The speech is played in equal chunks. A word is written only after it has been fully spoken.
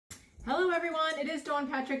Hello everyone, it is Dawn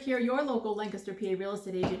Patrick here, your local Lancaster, PA real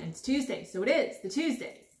estate agent, and it's Tuesday, so it is the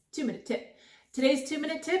Tuesday 2-minute tip. Today's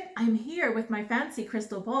 2-minute tip, I'm here with my fancy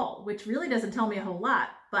crystal ball, which really doesn't tell me a whole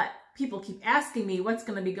lot, but people keep asking me what's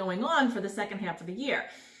going to be going on for the second half of the year.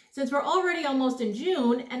 Since we're already almost in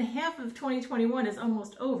June and half of 2021 is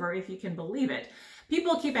almost over, if you can believe it,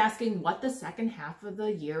 people keep asking what the second half of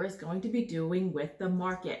the year is going to be doing with the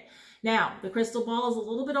market. Now, the crystal ball is a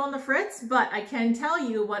little bit on the fritz, but I can tell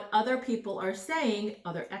you what other people are saying,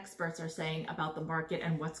 other experts are saying about the market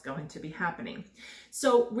and what's going to be happening.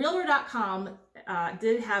 So Realtor.com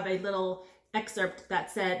did have a little excerpt that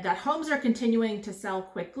said that homes are continuing to sell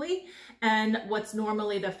quickly and what's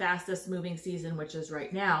normally the fastest moving season, which is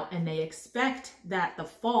right now, and they expect that the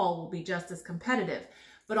fall will be just as competitive.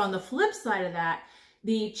 But on the flip side of that,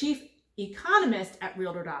 the chief economist at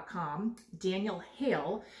Realtor.com, Daniel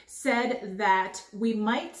Hale, said that we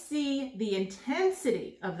might see the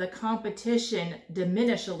intensity of the competition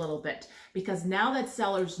diminish a little bit because now that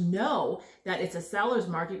sellers know that it's a seller's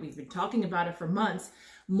market, we've been talking about it for months,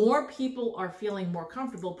 more people are feeling more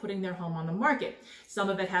comfortable putting their home on the market. Some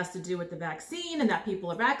of it has to do with the vaccine and that people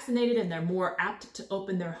are vaccinated and they're more apt to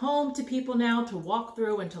open their home to people now to walk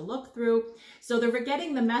through and to look through. So they're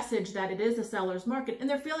getting the message that it is a seller's market and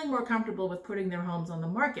they're feeling more comfortable with putting their homes on the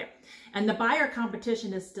market. And the buyer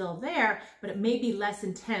competition is still there, but it may be less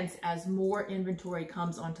intense as more inventory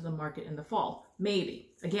comes onto the market in the fall.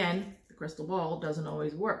 Maybe. Again, crystal ball doesn't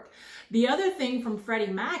always work. The other thing from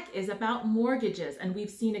Freddie Mac is about mortgages, and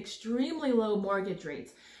we've seen extremely low mortgage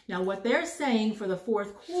rates. Now, what they're saying for the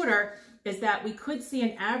fourth quarter is that we could see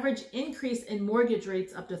an average increase in mortgage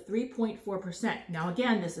rates up to 3.4%. Now,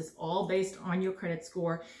 again, this is all based on your credit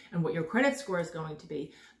score and what your credit score is going to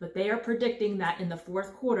be, but they are predicting that in the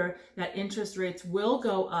fourth quarter that interest rates will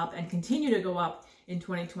go up and continue to go up in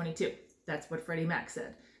 2022. That's what Freddie Mac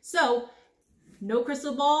said. So, no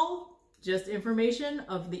crystal ball, just information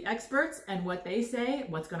of the experts and what they say,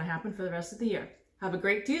 what's going to happen for the rest of the year. Have a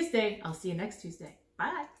great Tuesday. I'll see you next Tuesday.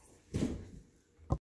 Bye.